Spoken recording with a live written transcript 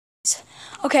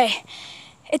Okay,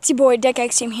 it's your boy Deck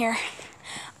Axiom here.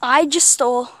 I just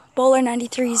stole Bowler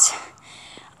 93's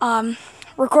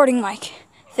recording mic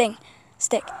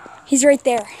stick. He's right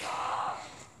there.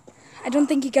 I don't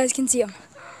think you guys can see him,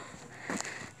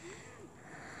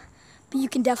 but you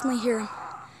can definitely hear him.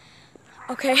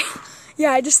 Okay,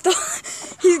 yeah, I just stole.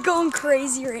 He's going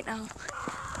crazy right now.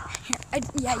 Here,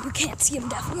 yeah, you can't see him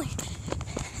definitely.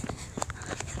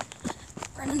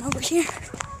 Running over here.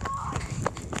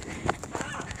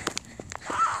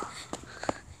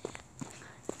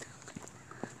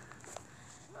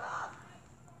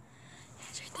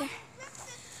 He's right there.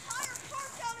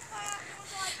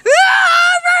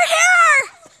 Right here!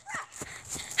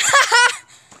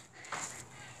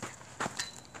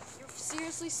 You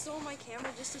seriously stole my camera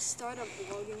just to start a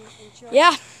vlogging intro?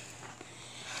 Yeah.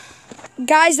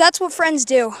 Guys, that's what friends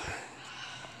do.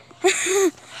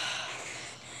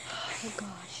 Oh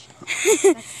gosh.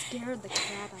 That scared the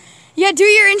crap out of me. Yeah, do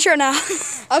your intro now.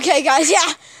 Okay, guys,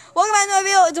 yeah. Welcome back to my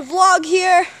video. It's a vlog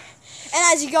here.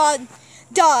 And as you got,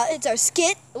 it's our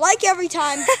skit, like every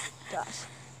time. Gosh.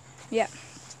 Yeah.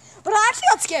 But I actually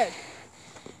got scared.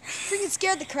 Freaking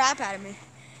scared the crap out of me.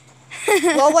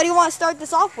 Well, what do you want to start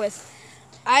this off with?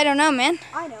 I don't know, man.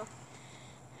 I know.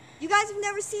 You guys have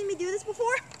never seen me do this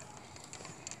before?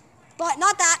 But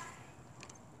not that.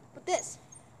 But this.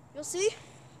 You'll see?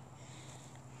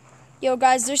 Yo,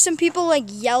 guys, there's some people like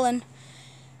yelling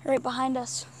right behind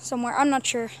us somewhere. I'm not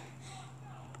sure.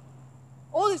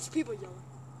 Oh, there's people yelling.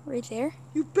 Right there?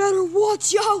 You better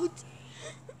watch out.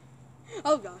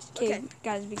 Oh, gosh. Okay,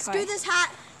 guys, be Screw quiet. this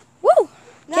hat. Woo!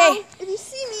 Now, Okay. if you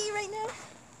see me right now,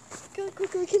 go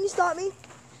quickly. Can you stop me,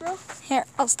 bro? Here,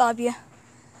 I'll stop you.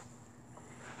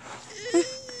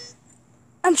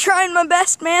 I'm trying my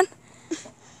best, man.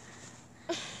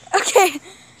 Okay.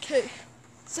 Okay.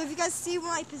 So if you guys see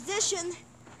my position,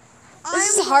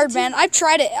 This is hard, man. I've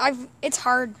tried it. It's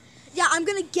hard. Yeah, I'm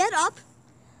gonna get up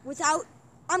without.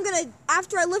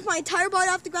 After I lift my entire body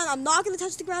off the ground, I'm not gonna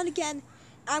touch the ground again.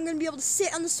 I'm gonna be able to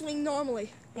sit on the swing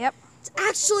normally. Yep. It's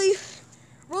actually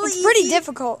really easy. It's pretty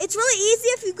difficult. It's really easy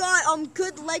if you got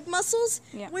good leg muscles.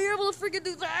 Yeah. Where you're able to freaking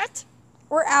do that.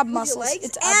 Or ab With muscles. your legs.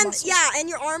 It's ab and muscles. yeah, and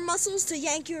your arm muscles to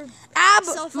yank your Ab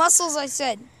self up. muscles, I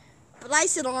said. But I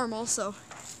said arm also.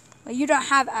 Well, you don't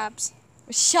have abs.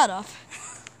 Shut up.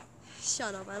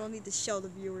 Shut up. I don't need to show the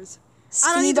viewers.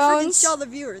 I don't Skinny need to bones. freaking show the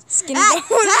viewers. Skinny hey,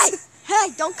 bones. hey,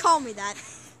 don't call me that.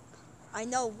 I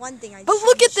know one thing I But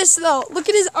look at this, though. Look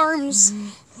at his arms.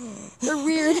 They're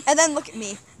weird. And then look at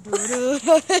me.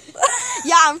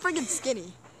 Yeah, I'm freaking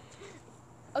skinny.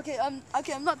 Okay,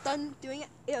 I'm not done doing it.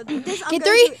 Yeah, this, Okay,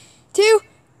 3, 2,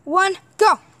 1,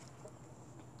 go.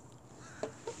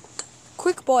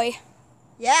 Quick, boy.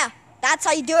 Yeah, that's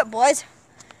how you do it, boys.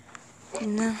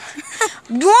 No.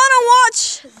 You wanna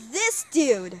watch this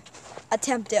dude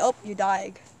attempt it? Oh, you're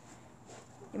dying.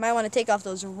 You might want to take off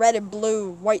those red and blue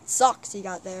white socks you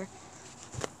got there.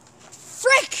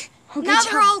 Frick! Oh, Now good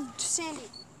they're job. all sandy.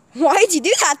 Why'd you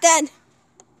do that then?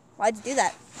 Why'd you do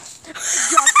that?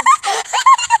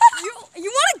 You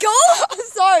want to go? I'm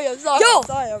sorry. Yo. I'm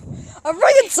sorry. I'm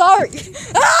freaking sorry.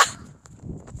 Ah!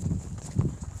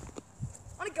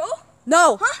 Want to go?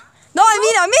 No. Huh? No, I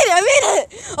mean it.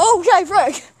 Okay,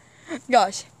 frick.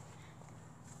 Gosh.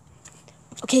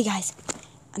 Okay, guys.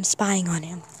 I'm spying on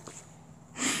him.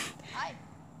 Hi.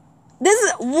 This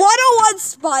is 101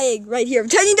 spying right here.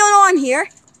 Pretend you don't know I'm here.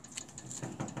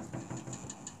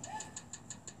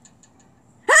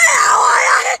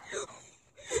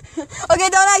 Okay,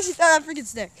 don't actually throw that freaking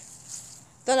stick.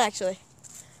 Don't actually.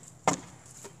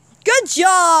 Good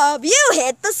job. You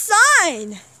hit the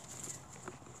sign.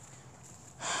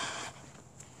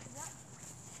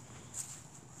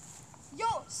 Yo,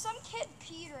 some kid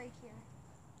peed right here.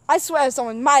 I swear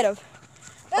someone might have.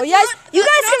 That's You guys not a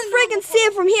can normal freaking see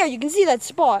it from here. You can see that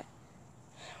spot.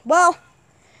 Well,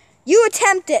 you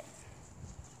attempt it.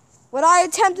 What I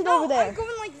attempted over there. I'm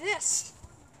going like this.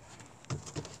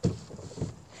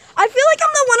 I feel like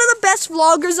I'm one of the best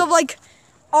vloggers of like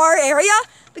our area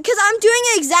because I'm doing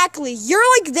it exactly. You're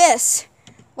like this.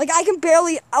 Like I can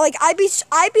barely I'd be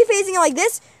facing it like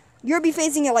this. You'll be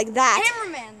facing it like that.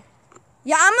 Cameraman.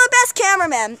 Yeah, I'm the best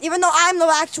cameraman, even though I'm the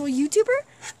actual YouTuber.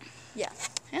 Yeah.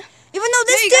 Yeah. Even though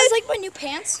this you dude, guys like my new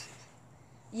pants?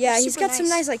 yeah, They're he's super got some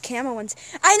nice. nice like camo ones.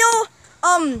 I know.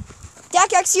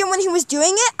 Dak Axiom, when he was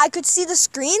doing it, I could see the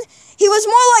screen. He was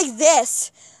more like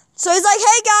this. So he's like,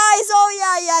 "Hey guys, oh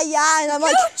yeah," and I'm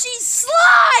like, Gucci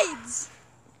slides.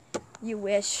 "You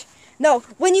wish." No,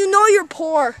 when you know you're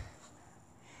poor.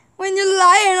 When you're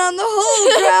lying on the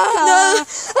whole ground.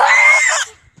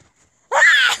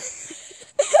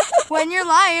 No. When you're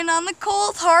lying on the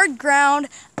cold, hard ground.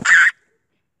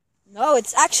 No,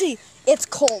 it's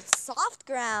cold, soft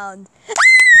ground.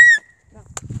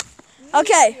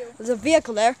 Okay, there's a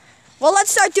vehicle there. Well,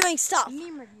 let's start doing stuff.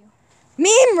 Meme review.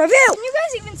 Meme review. Can you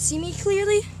guys even see me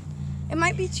clearly? It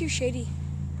might be too shady.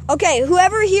 Okay,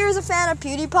 whoever here is a fan of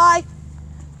PewDiePie,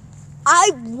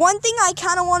 one thing I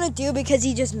kind of want to do because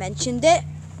he just mentioned it.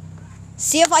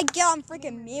 See if I can get on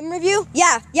freaking meme review.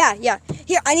 Yeah. Here,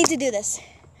 I need to do this.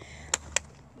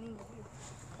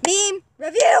 Meme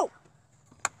review.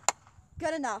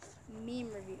 Good enough.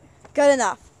 Meme review. Good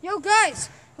enough. Yo, guys,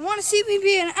 want to see me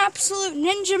be an absolute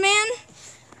ninja man?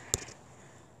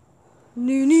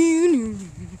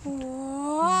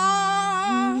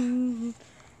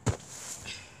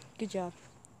 Good job.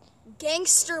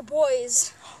 Gangster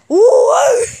boys.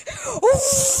 Ooh.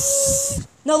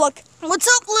 No, look. What's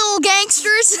up, little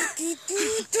gangsters?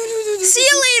 See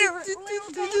you later.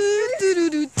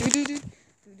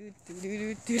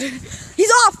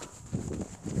 He's off.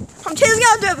 I'm chasing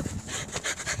after him.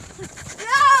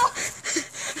 No!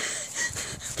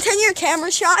 Pretend you're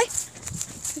camera shy.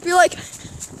 Be like.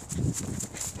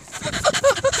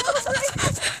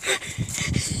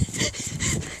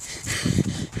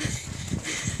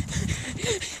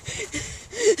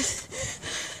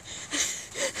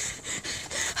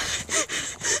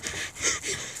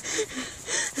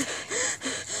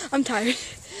 I'm tired.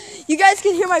 You guys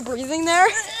can hear my breathing there,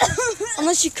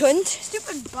 unless you couldn't.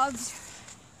 Stupid bugs.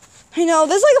 I know,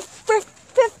 there's like a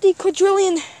 50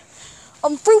 quadrillion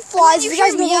fruit flies. You You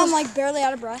guys hear know me, I'm those. like barely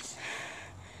out of breath.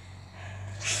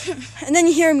 And then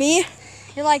you hear me.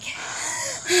 You're like,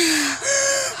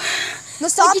 No,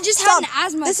 stop. Like you just had stop. an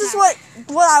asthma This is attack.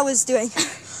 what I was doing.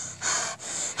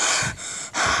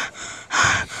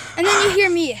 and then you hear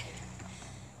me.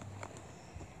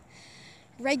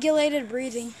 Regulated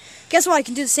breathing. Guess what? I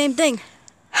can do the same thing.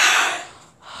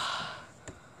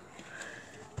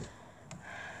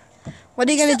 What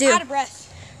are you gonna Still do? out of breath.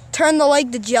 Turn the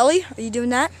leg to jelly? Are you doing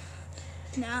that?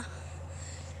 Nah.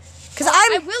 Cause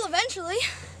I will eventually.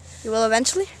 You will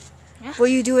eventually. Yeah. Will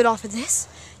you do it off of this?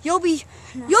 You'll be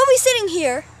sitting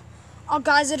here, Oh,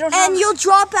 guys, I don't and have. you'll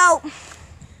drop out.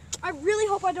 I really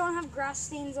hope I don't have grass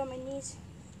stains on my knees.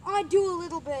 I do a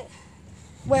little bit.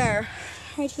 Where?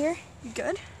 Right here. You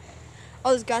good?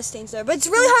 Oh, there's gas stains there, but it's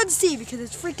really hard to see because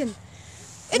it's freaking.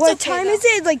 It's What okay, time though. is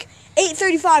it? Like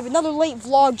 8:35. Another late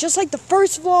vlog, just like the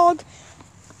first vlog.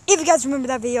 If you guys remember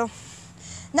that video.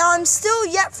 Now I'm still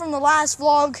yet from the last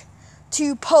vlog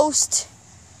to post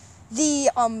the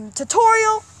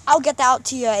tutorial. I'll get that out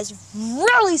to you guys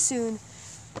really soon.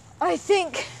 I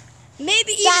think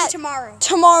Maybe even that tomorrow.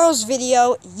 tomorrow's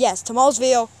video. Yes, tomorrow's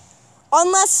video.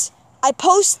 Unless I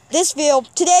post this video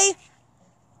today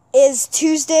is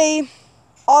Tuesday,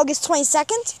 August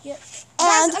 22nd. Yeah.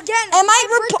 And Guys, again, I my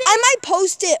birthday- might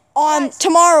post it on Guys.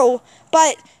 tomorrow,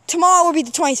 but tomorrow will be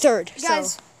the 23rd.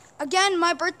 Guys, So. again,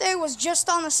 my birthday was just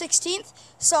on the 16th.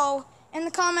 So in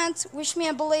the comments, wish me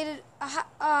a belated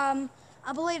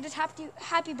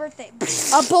happy birthday.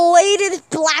 A belated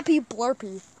blappy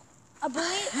blurpy. a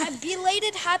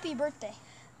belated happy birthday.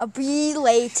 A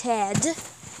belated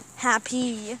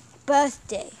happy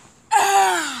birthday.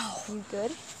 Ow! You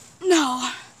good?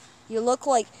 No. You look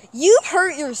like you've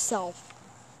hurt yourself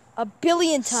a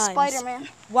billion times. Spider-Man.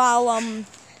 While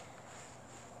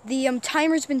the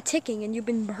timer's been ticking and you've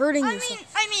been hurting yourself.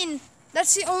 I mean,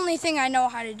 that's the only thing I know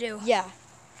how to do. Yeah.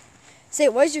 Say,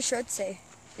 what does your shirt say?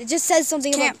 It just says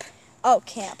something Camp. about. Oh,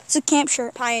 camp. It's a camp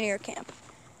shirt. Pioneer camp.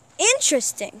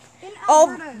 Interesting. In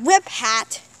Oh, Alberta. whip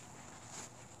hat.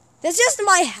 That's just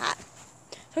my hat.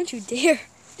 Don't you dare.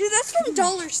 Dude, that's from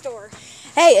Dollar Store.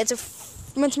 Hey, it's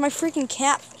my freaking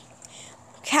cap.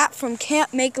 Cap from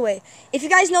Camp Makeaway. If you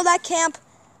guys know that camp,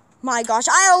 my gosh,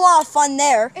 I had a lot of fun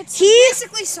there. It's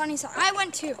basically Sunnyside. I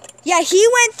went too. Yeah, he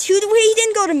went to he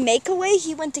didn't go to Makeaway,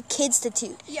 he went to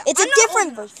Kidstitute. Yeah, It's I'm a not different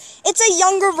old enough. version. It's a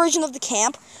younger version of the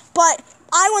camp, but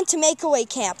I went to Makeaway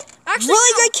camp. Actually,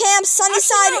 really no. good camp,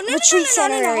 Sunnyside Actually, no, Retreat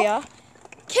Center no. area.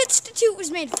 Kidstitute was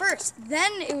made first.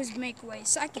 Then it was Makeaway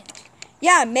second.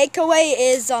 Yeah, Makeaway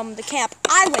is the camp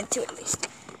I went to at least.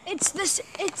 It's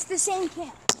the same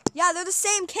camp. Yeah, they're the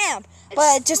same camp, It's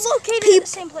but just located in peop- the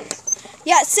same place.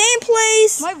 Yeah, same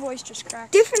place. My voice just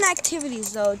cracked. Different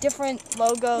activities though, different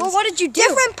logos. Well, what did you do?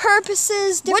 Different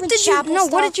purposes, different What did you? chapel No,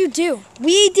 what stuff. did you do?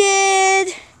 We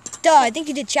did. I think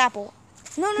you did chapel.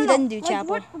 No, Who didn't do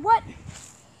chapel? What?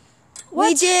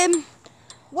 We did.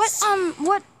 What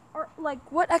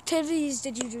activities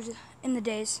did you do in the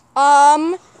days?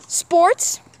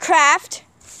 Sports, craft.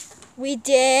 We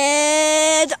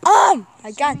did.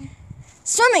 I got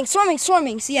swimming. So yeah,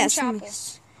 And swimming. chapel.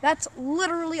 That's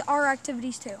literally our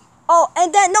activities too. Oh,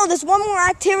 and then no, there's one more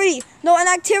activity. No, an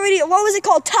activity. What was it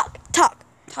called? Tuck. Tuck.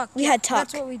 We had tuck.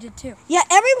 That's what we did too. Yeah,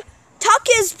 tuck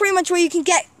is pretty much where you can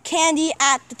get candy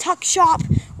at the tuck shop,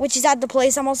 which is at the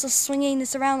place. I'm also swinging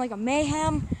this around like a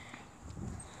mayhem.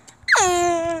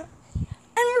 And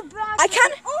we're back. I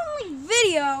kinda- with the only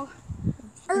video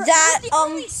That, the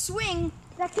only swing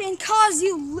that can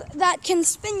that can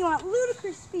spin you at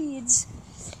ludicrous speeds.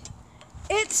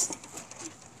 It's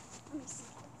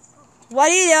What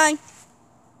are you doing?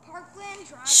 Parkland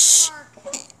Drive Shh. Park.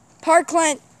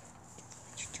 Parkland.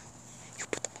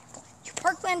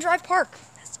 Parkland Drive Park.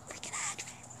 That's the freaking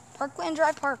address. Parkland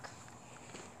Drive Park.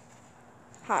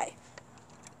 Hi.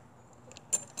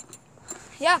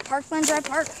 Yeah, Parkland Drive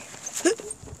Park.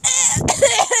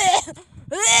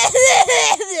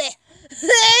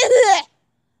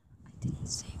 Didn't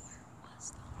say where it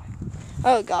was though.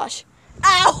 Oh gosh.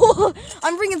 Ow!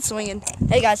 I'm freaking swinging.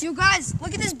 Hey guys. You guys,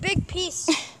 look at this big piece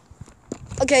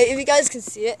Okay, if you guys can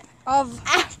see it. of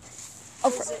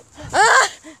I'm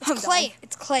clay. done.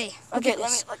 It's clay. Look Okay, at let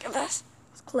me this. look at this.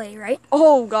 It's clay, right?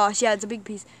 Oh gosh, yeah, it's a big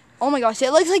piece. Oh my gosh,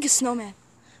 it looks like a snowman.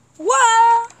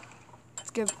 Whoa! It's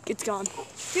good. It's gone.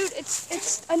 Dude,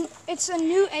 it's a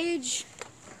new age,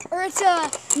 or it's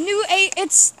a new age.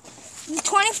 It's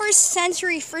 21st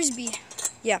century frisbee.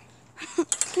 Yeah.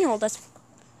 Can you hold this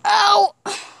Ow!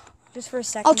 just for a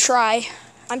second? I'll try.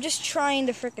 I'm just trying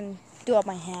to freaking do up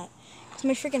my hat. Cause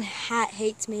my freaking hat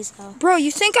hates me so. Bro, you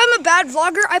think I'm a bad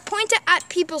vlogger? I point it at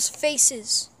people's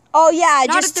faces, Oh yeah,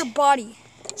 not just at their body.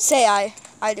 say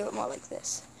I do it more like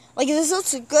this. Like this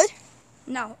looks good.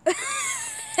 No.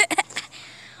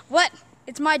 What?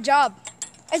 It's my job.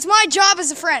 It's my job as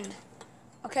a friend.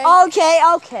 Okay. Okay.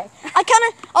 I kind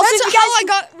of. Also, That's if you how guys, I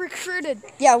got recruited.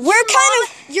 yeah, we're kind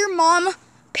of. Your mom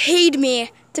paid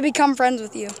me to become friends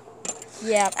with you.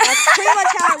 Yeah, that's pretty much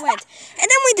how it went. And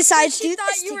then we decided to She do thought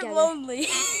this you together. were lonely.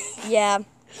 Yeah.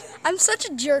 I'm such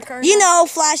a jerk, aren't You I? know,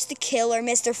 Flash the Killer,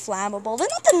 Mr. Flammable. They're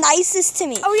not the nicest to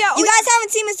me. Oh, yeah, You oh, guys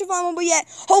haven't seen Mr. Flammable yet.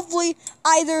 Hopefully,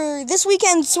 either this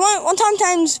weekend,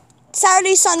 sometimes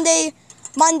Saturday, Sunday,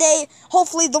 Monday.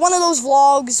 Hopefully, one of those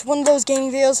vlogs, one of those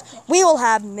gaming videos, we will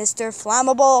have Mr.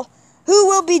 Flammable, who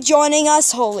will be joining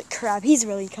us. Holy crap, he's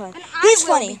really good. And He's I will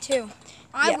funny. be too.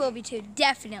 I Yeah. will be too,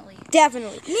 definitely.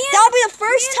 Definitely. and- That'll be the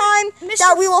first me time and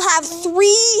that Mr. we will have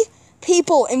 3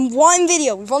 people in one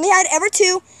video. We've only had ever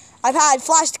 2. I've had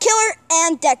Flash the Killer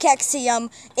and Dekexium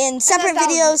in separate that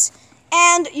was- videos,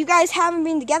 and you guys haven't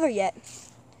been together yet.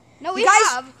 No, we You guys-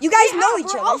 have. you guys We know have.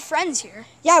 each We're other. all friends here.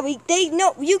 Yeah,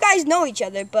 you guys know each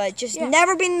other, but just Yeah.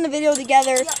 never been in the video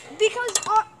together. Yeah, because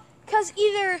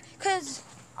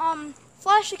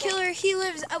Flash the Killer, he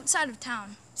lives outside of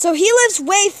town. So he lives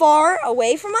way far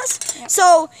away from us.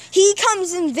 So he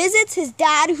comes and visits his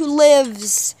dad, who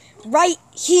lives right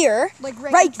here, Like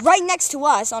right next to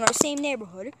us on our same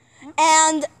neighborhood,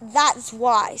 and that's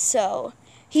why. So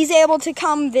he's able to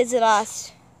come visit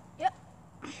us. Yep.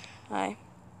 Hi.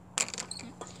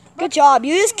 Good job.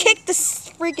 You just kicked the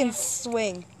freaking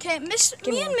swing. Okay, me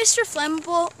me and one. Mr.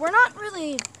 Flammable, we're not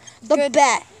really The good.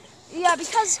 bet. Yeah,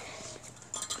 because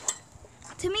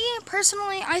to me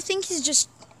personally, I think he's just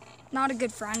not a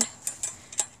good friend.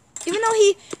 Even though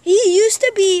he used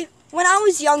to be, when I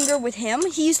was younger with him,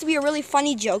 he used to be a really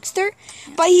funny jokester,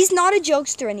 but he's not a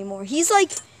jokester anymore. He's kind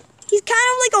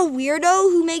of like a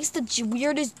weirdo who makes the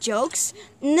weirdest jokes,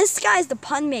 and this guy's the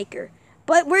pun maker.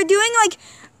 But we're doing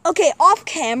okay, off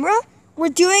camera, we're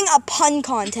doing a pun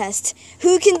contest.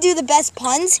 Who can do the best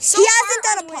puns? So he far, hasn't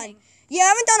done I'm a pun. winning. Yeah, I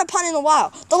haven't done a pun in a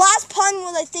while. The last pun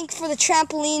was, I think, for the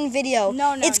trampoline video.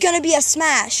 No, It's going to be a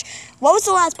smash. What was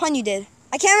the last pun you did?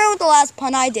 I can't remember what the last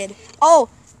pun I did. Oh,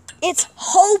 it's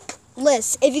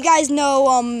hopeless. If you guys know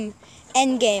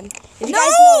Endgame. If you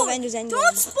guys know Avengers Endgame.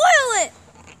 Don't spoil it.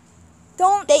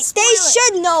 Don't. They spoil it.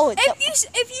 should know it.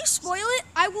 If you spoil it,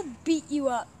 I will beat you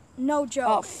up. No joke.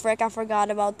 Oh, frick, I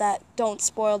forgot about that. Don't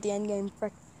spoil the Endgame,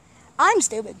 frick. I'm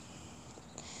stupid.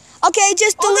 Okay,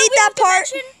 just All delete we that have to part.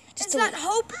 mention Just is that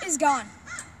hope is gone.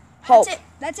 Hope. That's it.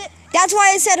 That's it. That's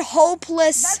why I said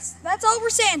hopeless. That's all we're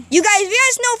saying. You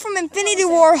guys know from Infinity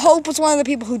War, Hope was one of the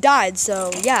people who died,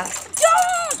 so yeah.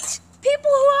 Don't.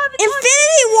 People who haven't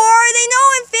Infinity War, they know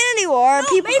Infinity War. watched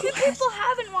it. People Maybe people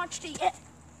haven't watched it yet.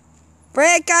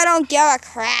 Frick, I don't give a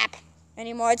crap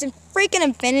anymore. It's in freaking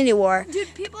Infinity War.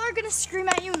 Dude, people are gonna scream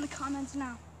at you in the comments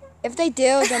now. If they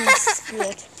do, then screw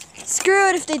it. Screw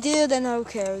it if they do, then who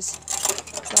cares?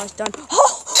 Gosh, done.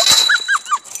 Oh!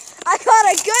 I got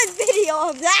a good video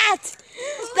of that.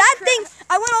 That thing, it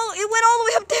went all the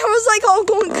way up there. It was like all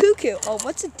going cuckoo. Oh,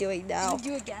 what's it doing now?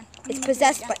 Do it again. It's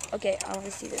possessed by, okay, I want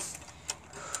to see this.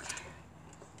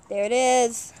 There it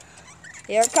is.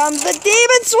 Here comes the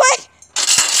demon swing.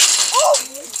 Oh!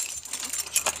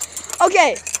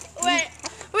 Okay. Wait,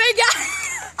 guys.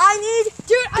 I need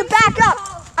to back up.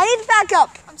 I need to back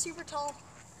up. I'm super tall.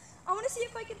 I want to see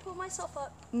if I can pull myself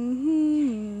up.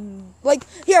 Like,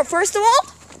 here, first of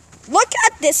all, look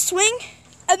at this swing.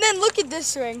 And then look at this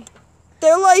swing.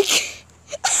 They're like...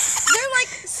 They're like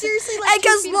seriously like. Hey, 2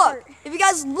 guys, feet look. apart. If you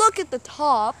guys look at the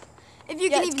top, If you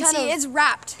Yeah, can it's even kind see, of- it's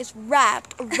wrapped. it's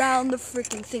wrapped around the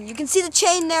freaking thing. You can see the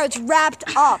chain there. It's wrapped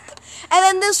up. And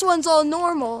then this one's all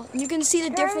normal. You can see the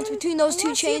difference between those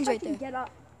two chains right there. Get up.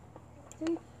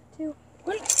 3, 2,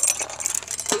 1.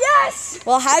 Yes!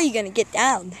 Well, how are you going to get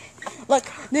down? Look.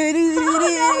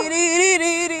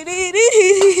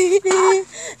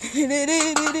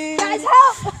 Guys,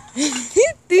 help!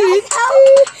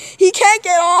 He can't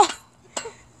get off.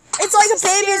 It's like This is a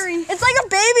baby. scary. It's like a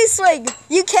baby swing.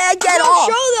 You can't get No, off.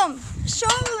 show them.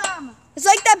 Show them. It's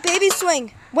like that baby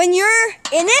swing. When you're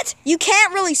in it, you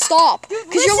can't really stop. Dude,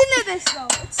 'Cause you're- listen to this though.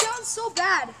 It sounds so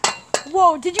bad.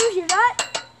 Whoa, did you hear that?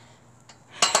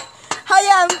 How you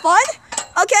having fun?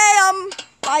 Okay,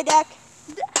 bye, Deck.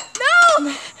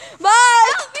 No!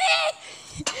 Bye. Help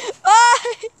me!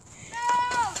 Bye.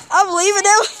 No! I'm leaving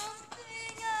him.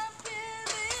 Something I'm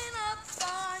giving up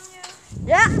on you.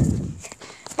 Yeah.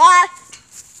 Bye.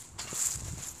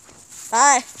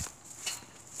 Bye.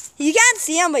 You can't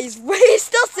see him, but he's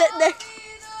still sitting there.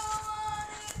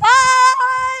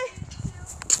 Bye.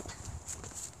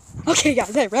 Okay,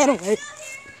 guys, I ran away.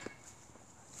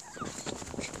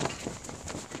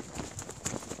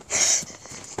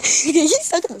 He's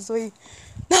stuck in the swing.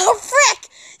 No, frick!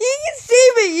 You can see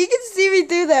me. You can see me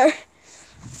through there.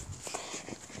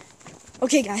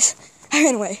 Okay, guys, I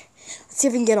ran away. Let's see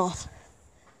if we can get off.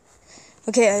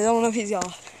 Okay, I don't know if he's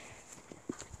off.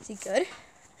 Is he good?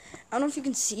 I don't know if you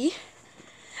can see.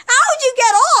 How'd you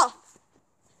get off?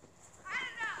 I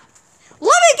don't know.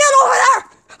 Let me get over there!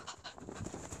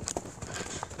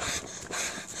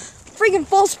 Freaking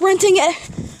full sprinting it.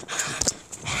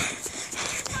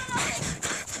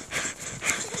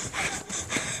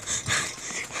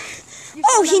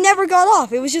 Oh, he never got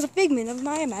off. It was just a figment of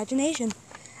my imagination.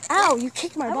 Ow, you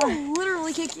kicked my I butt. will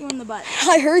literally kick you in the butt.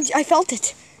 I heard, I felt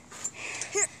it.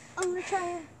 Here, I'm gonna try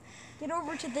and get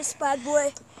over to this bad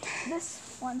boy.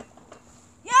 This one.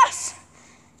 Yes!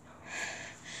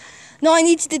 No, I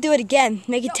need you to do it again.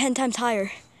 Make it 10 times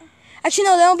higher. Actually,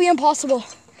 no, that'll be impossible.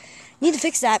 Need to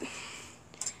fix that.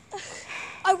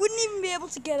 I wouldn't even be able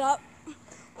to get up.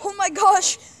 Oh my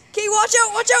gosh. Okay, watch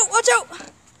out, watch out, watch out.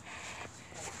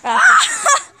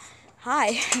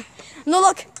 Hi. No,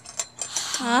 look.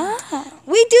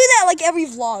 We do that like every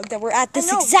vlog that we're at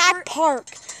this I know, exact park.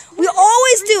 We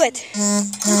always do it.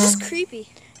 You're just creepy.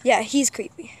 Yeah, he's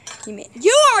creepy. He made it.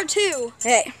 You are too.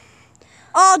 Hey.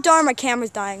 Oh, darn, my camera's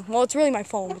dying. Well, it's really my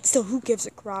phone, but still, who gives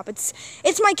a crap? It's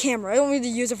my camera. I don't really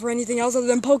use it for anything else other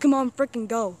than Pokemon frickin'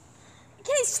 Go.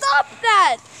 Okay, stop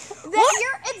that.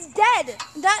 It's dead.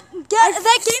 That game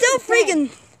still is dead.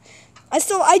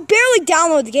 I barely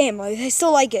download the game. I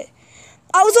still like it.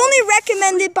 I was only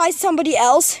recommended by somebody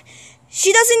else.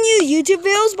 She doesn't use YouTube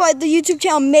videos, but the YouTube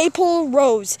channel Maple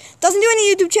Rose doesn't do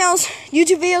any YouTube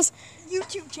videos.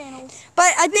 YouTube channels.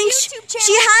 But I think YouTube channel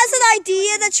she has an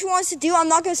idea that she wants to do. I'm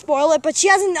not gonna spoil it, but she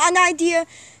has an idea.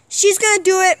 She's gonna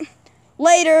do it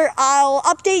later. I'll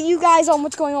update you guys on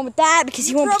what's going on with that because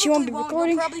she won't be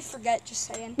recording. You'll probably forget.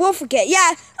 Just saying. We'll forget,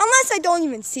 yeah, unless I don't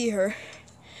even see her.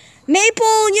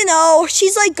 Maple, you know,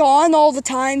 she's like gone all the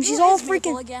time. She's all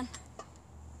freaking. again.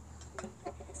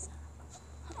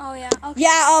 Oh yeah. Okay.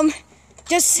 Yeah,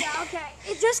 just Yeah, okay.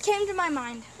 It just came to my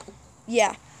mind.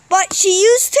 yeah. But she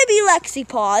used to be Lexi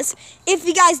Paws. If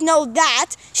you guys know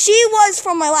that, she was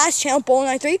from my last channel,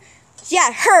 Bowl93.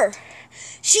 Yeah, her.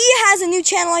 She has a new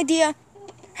channel idea.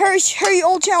 Her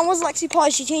old channel was Lexi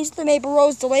Paws. She changed it to Maple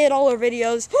Rose, deleted all her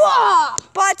videos.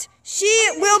 But she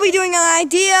will be doing an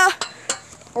idea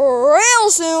real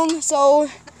soon, so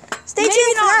stay tuned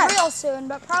Maybe for not that. real soon,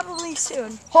 but probably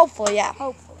soon. Hopefully, yeah.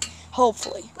 Hopefully.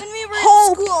 Hopefully. When we were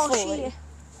in school, Hopefully.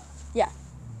 Yeah.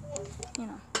 you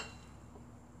know.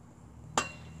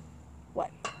 What?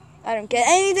 I don't get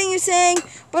anything you're saying,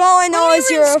 but all I know When we is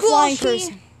were you're in a school, flying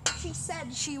person. She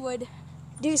said she would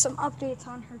do some updates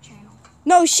on her channel.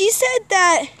 No, she said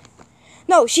that.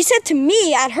 No, she said to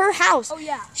me at her house. Oh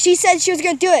yeah. She said she was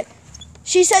gonna do it.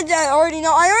 She said that I already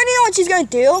know what she's gonna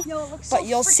do. Yo, it looks But so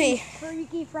you'll freaking see.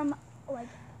 freaky from like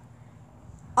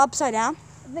Upside down.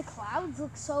 the clouds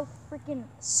look so freaking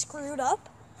screwed up.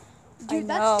 I Dude,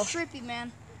 know. that's trippy,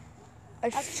 man.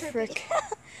 That's trippy.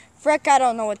 Frick, I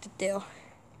don't know what to do.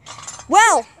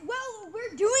 Well, Well,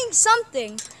 we're doing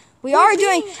something. We are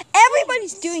doing.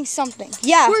 Everybody's doing something.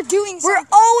 Yeah. We're doing We're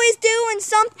something. always doing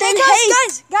something.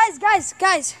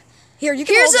 Guys. Here, you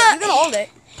can Here's hold it. You can hold it.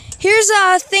 Here's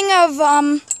a thing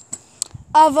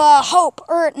of hope,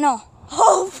 or no.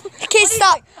 Hope. Okay,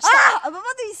 stop. I'm about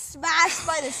to be smashed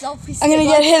by the selfie stick. I'm gonna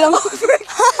get hit him.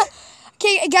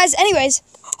 Okay, guys. Anyways,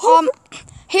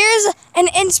 here's an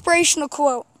inspirational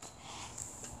quote.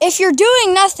 If you're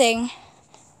doing nothing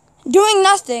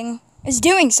is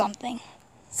doing something.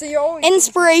 So you're always.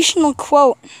 Inspirational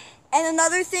quote. And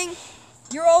another thing,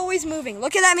 you're always moving.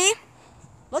 Look at me.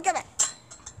 Look at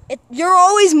me. You're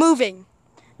always moving,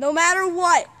 no matter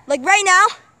what. Like right now.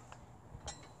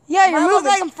 Yeah, I look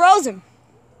like I'm frozen.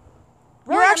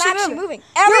 You're I'm actually moving.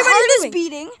 Your Everybody's heart moving. is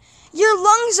beating. Your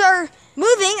lungs are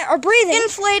Moving or breathing.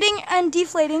 inflating and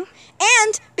deflating.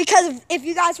 And because if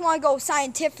you guys want to go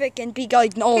scientific and be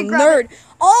like, no, Okay, grab nerd.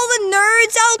 All the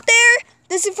nerds out there,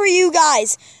 this is for you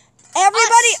guys.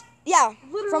 Everybody, Us. yeah.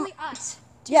 Literally us.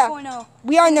 Yeah. 2.0.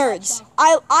 We are nerds.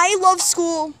 I love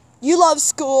school. You love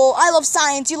school. I love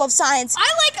science. You love science. I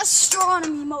like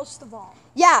astronomy most of all.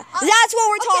 Yeah, that's what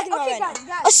we're talking about okay, right guys,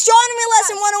 now. guys. Astronomy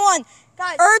lesson 101.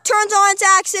 Guys, Earth turns on its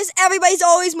axis. Everybody's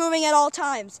always moving at all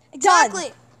times. exactly.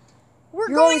 Done. We're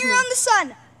You're going always around the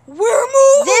sun. We're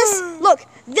moving.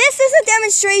 This is a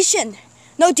demonstration.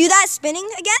 No, do that spinning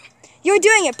again. You're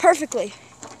doing it perfectly.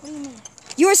 What do you mean?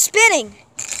 You're spinning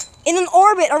in an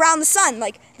orbit around the sun.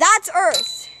 Like that's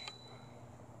Earth,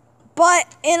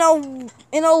 but in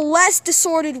a less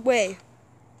disordered way.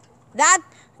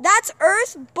 That's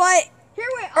Earth, but Here,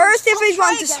 wait. Earth if I'll we try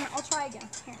want to. again. I'll try again.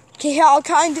 Here. Okay, here I'll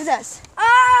kind of do this.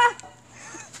 Ah!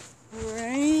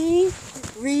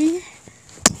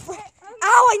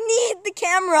 Ow! I need the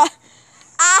camera.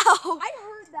 Ow! I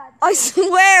heard that. I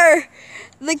swear,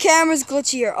 the camera's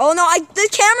glitchier. Oh no! The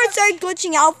camera started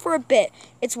glitching out for a bit.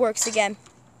 It works again.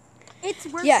 It's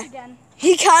working Yeah. again.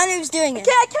 He kind of was doing it.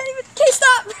 Okay, I can't even. Okay,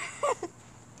 stop.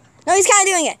 No, he's kind of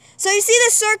doing it. So you see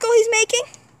this circle he's making?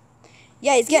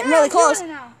 Yeah, he's getting really close.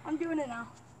 I'm doing it now.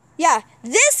 Yeah,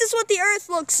 this is what the Earth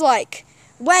looks like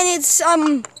when it's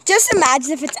Just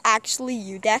imagine if it's actually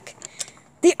you, Deck.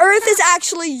 The Earth is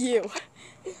actually you.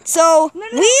 So we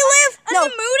live.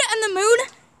 And the moon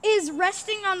is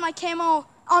resting on my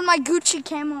Gucci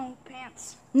camo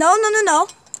pants. No.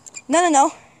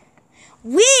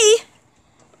 We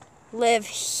live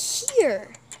here.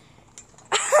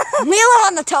 We live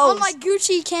on the toes. On my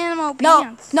Gucci camo no,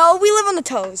 pants. no, we live on the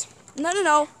toes. No. We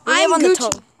live I'm on Gucci. the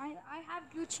toe. I have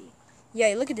Gucci.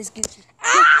 Yeah, look at this Gucci.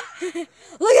 Look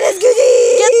at this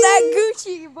Gucci. Get that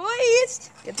Gucci, boys.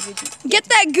 Get the Gucci. Get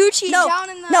that Gucci No, down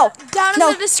in the no.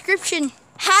 the description.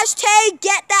 Hashtag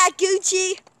get that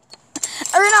Gucci.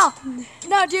 Or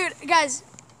no, dude, guys.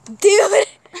 Dude.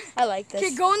 I like this.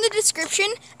 Okay, go in the description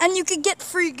and you could get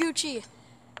free Gucci.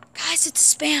 Guys,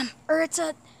 it's a spam or it's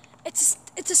a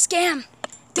scam.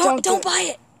 Don't do Don't it. buy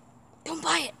it. Don't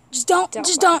buy it. Just don't. Don't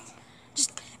Just buy don't.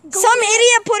 Just go Some in there.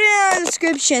 idiot put it in the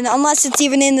description, unless it's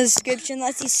even in the description,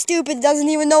 unless he's stupid, doesn't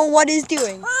even know what he's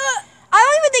doing. I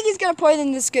don't even think he's going to put it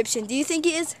in the description. Do you think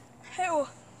he is? Who?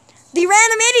 The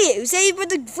random idiot who said he put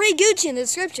the free Gucci in the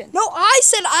description. No, I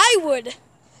said I would.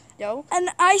 No. And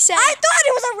I said I thought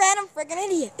it was a random freaking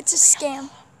idiot. it's a scam.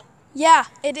 Yeah,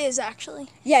 it is actually.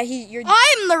 Yeah, you're...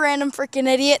 I'm the random freaking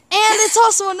idiot, and it's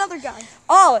also another guy.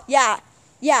 Oh, yeah.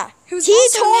 Yeah. Who's He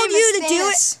also told named you as to do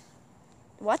it. Thanos.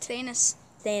 What? Thanos.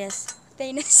 Thanos.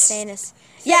 Thanos. Thanos.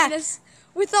 Yeah. Thanos.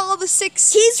 With all the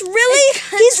 6. He's really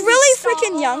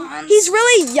freaking young. Stars. He's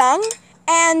really young,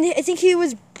 and I think he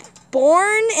was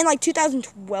born in like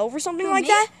 2012 or something Who, like me?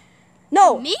 that.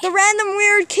 No, Me? the random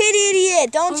weird kid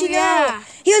idiot. Don't Oh, you know? yeah.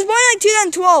 He was born in like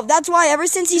 2012. That's why ever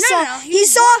since he saw No. he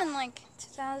was saw born in like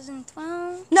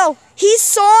 2012. no, he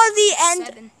saw the end.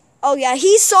 7. Oh yeah,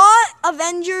 he saw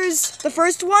Avengers the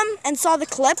first one and saw the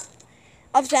clip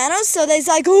of Thanos. So he's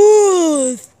like,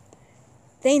 ooh,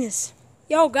 Thanos.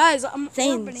 Yo, guys, I'm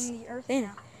Thanos. orbiting the Earth Thanos.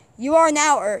 now. You are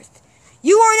now Earth.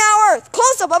 You are now Earth.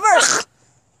 Close up of Earth.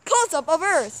 Close up of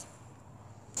Earth.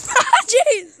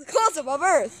 Jeez. Close up of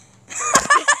Earth.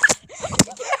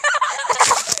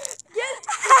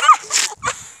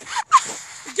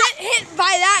 Get hit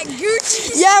by that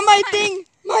Gucci. Yeah, my thing,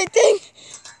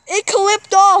 it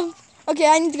clipped off. Okay,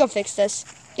 I need to go fix this.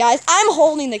 Guys, I'm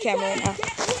holding the camera right now. Get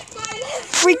hit by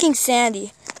this. Freaking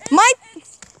Sandy.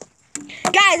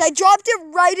 Guys, I dropped it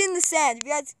right in the sand. If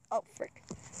you guys, oh, frick.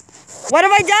 What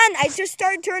have I done? I just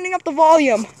started turning up the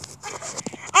volume.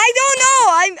 I don't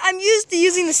know. I'm used to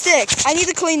using the stick. I need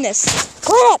to clean this.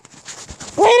 Clean it.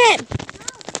 Clean it.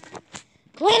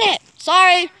 Clean it.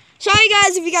 Sorry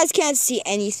guys if you guys can't see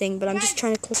anything, but I'm just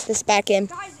trying to clip this back in.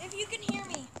 Guys, if you can hear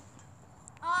me,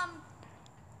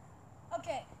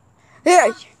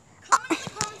 Here, Comment in the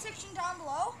comment section down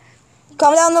below.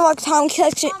 comment down in the comment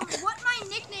section. What my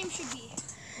nickname should be.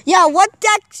 Yeah,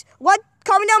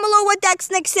 comment down below what Deck's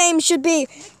nickname should be.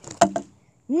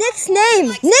 Nick's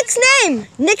name.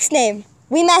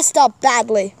 We messed up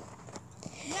badly.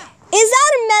 Yeah. Is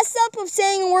that a mess up of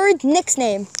saying a word? Nick's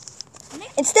name.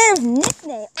 Instead of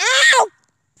nickname. Ow!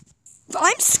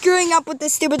 I'm screwing up with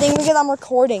this stupid thing because I'm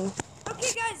recording.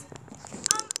 Okay, guys.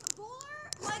 Bowler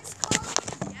likes calling me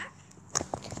Deck.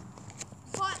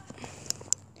 But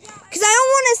Because I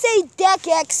don't want to say Deck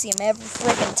Exium every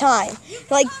freaking time. you can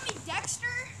Like, call me Dexter.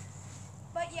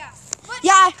 But yeah. But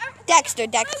yeah, Dexter.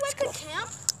 When I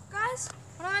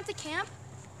went to camp,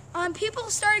 guys, people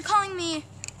started calling me,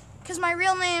 because my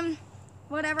real name,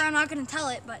 whatever, I'm not going to tell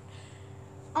it, but,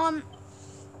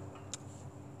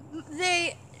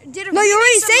 they did a No, you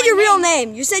already remix of said my your real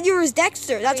name. You said you were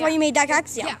Dexter. That's yeah. why you made Deck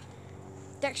Exium. Yeah.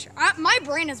 Dexter. My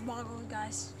brain is boggled,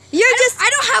 guys. I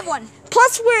don't have one.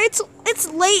 Plus, where it's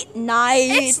late night.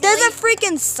 It's There's late. a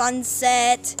freaking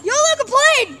sunset. Yo, look, a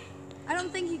plane! I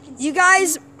don't think you can see You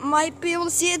guys might be able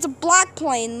to see it. It's a black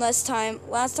plane this time.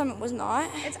 Last time it was not.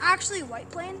 It's actually a white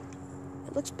plane.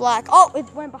 It looks black. Oh,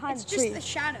 it went behind It's the just tree. the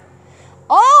shadow.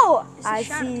 Oh, It's a I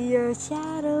shadow. see your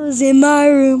shadows in my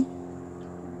room.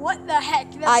 What the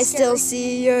heck? That's I still scary.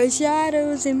 see your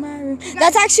shadows in my room.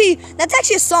 That's actually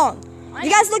a song. I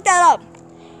You guys look that up.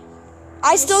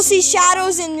 I still see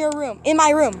shadows in your room. In my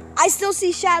room. I still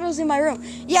see shadows in my room.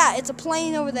 Yeah, it's a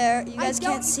plane over there. You guys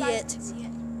can't see it. Can see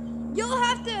it. You'll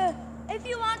have to, if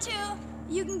you want to,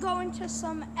 you can go into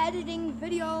some editing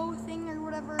video thing or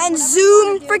whatever. And whatever zoom you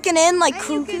wanna do. freaking in like And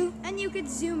cuckoo. you could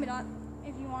zoom it up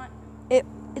if you want.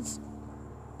 It's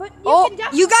But you oh, can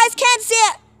definitely. you guys can't see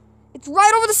it. It's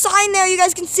right over the sign there. You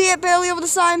guys can see it barely over the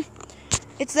sign.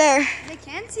 It's there. They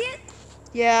can see it.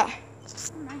 Yeah.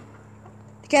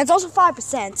 Okay, it's also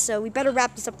 5%, so we better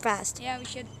wrap this up fast. Yeah, we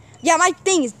should. Yeah, my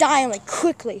thing is dying like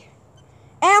quickly.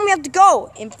 And we have to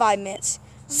go in 5 minutes.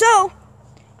 So,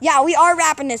 yeah, we are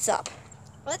wrapping this up.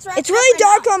 Let's wrap It's it up really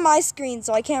right dark on my screen,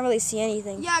 so I can't really see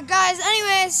anything. now. Yeah, guys.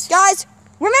 Anyways. Guys,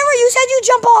 remember you said you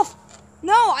jump off.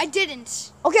 No, I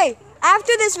didn't. Okay,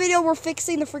 after this video, we're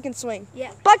fixing the freaking swing.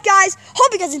 Yeah. But guys,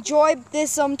 hope you guys enjoyed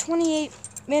this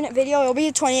 28-minute video. It'll be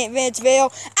a 28 minutes video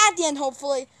at the end,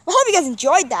 hopefully. I hope you guys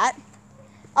enjoyed that.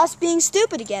 Us being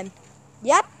stupid again.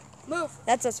 Yep, Move.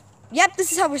 that's us. Yep,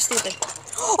 this is how we're stupid.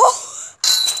 Oh,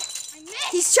 I missed.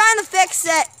 he's trying to fix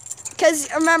it. Because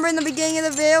remember in the beginning of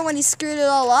the video when he screwed it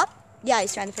all up? Yeah,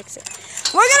 he's trying to fix it.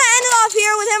 We're going to end it off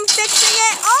here with him fixing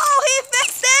it. Oh, he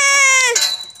fixed it.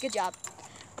 Good job.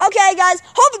 Okay, guys,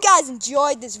 hope you guys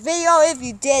enjoyed this video. If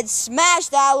you did, smash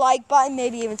that like button,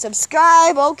 maybe even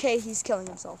subscribe. Okay, he's killing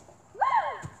himself.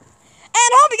 And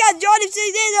hope you guys enjoyed this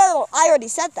video. I already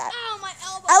said that. Ow, my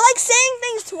elbow. I like saying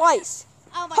things twice.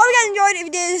 Ow, my Hope you guys enjoyed it. If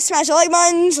you did, smash the like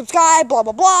button, subscribe, blah,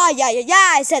 blah, blah. Yeah.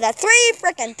 I said that 3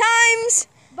 freaking times.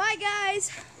 Bye,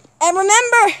 guys. And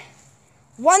remember,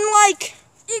 one like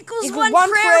Equals Equals one one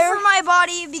prayer prayer for my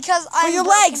body because for I'm your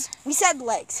broken. legs. We said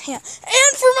legs. Yeah.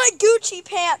 And for my Gucci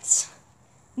pants.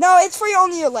 No, it's for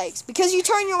only your legs because you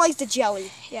turn your legs to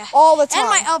jelly. Yeah. All the time. And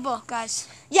my elbow, guys.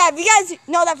 Yeah, if you guys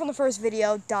know that from the first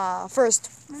video, first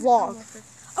vlog.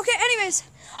 Okay, anyways.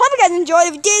 Hope you guys enjoyed.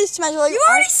 If you did, smash the like. You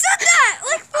already said that!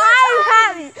 Like 4 I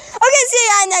times. haven't. Okay, see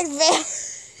you in the next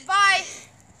video. Bye.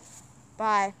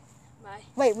 Bye. Bye.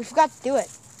 Wait, we forgot to do it.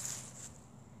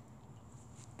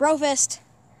 Bro fist.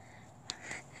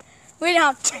 Wait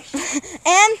up.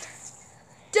 And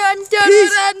Dun dun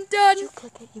Peace. dun dun.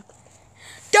 click it.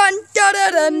 Dun dun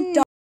dun dun.